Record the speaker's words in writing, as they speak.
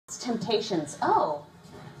Temptations. Oh,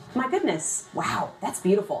 my goodness. Wow, that's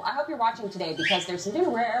beautiful. I hope you're watching today because there's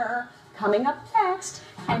something rare coming up next.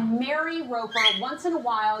 And Mary Roper, once in a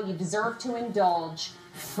while, you deserve to indulge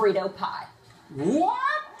Frito pie. What?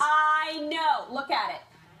 I know. Look at it.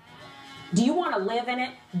 Do you want to live in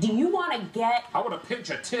it? Do you want to get... I want to pinch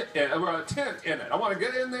a tent in it. I want to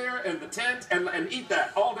get in there in the tent and eat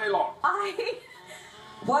that all day long.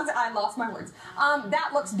 I lost my words.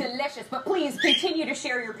 That looks delicious, but please continue to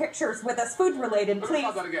share your pictures with us, food-related, please.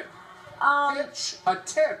 Let's try that again. Pinch a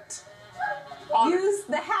tent. Use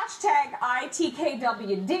the hashtag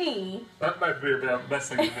ITKWD. That might be the best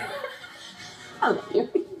thing to do. I love you.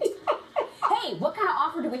 Hey, what kind of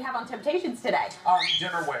offer do we have on Temptations today?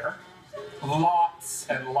 Dinnerware. Lots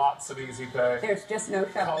and lots of Easy Pay. There's just no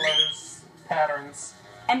shuttle. Colors, patterns.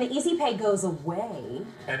 And the Easy Pay goes away.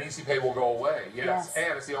 And Easy Pay will go away, yes.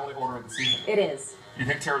 And it's the only order of the season. It is. You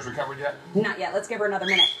think Tara's recovered yet? Not yet. Let's give her another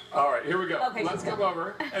minute. All right, here we go. Okay, let's come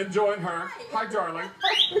over and join her. Hi, darling.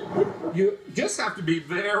 You just have to be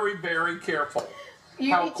very, very careful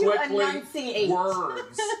how quickly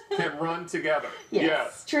words can run together.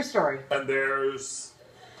 Yes. True story. And there's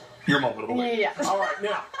your moment of the week. Yes. All right,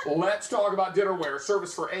 now, let's talk about dinnerware,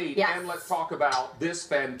 service for 8, yes. and let's talk about this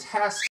fantastic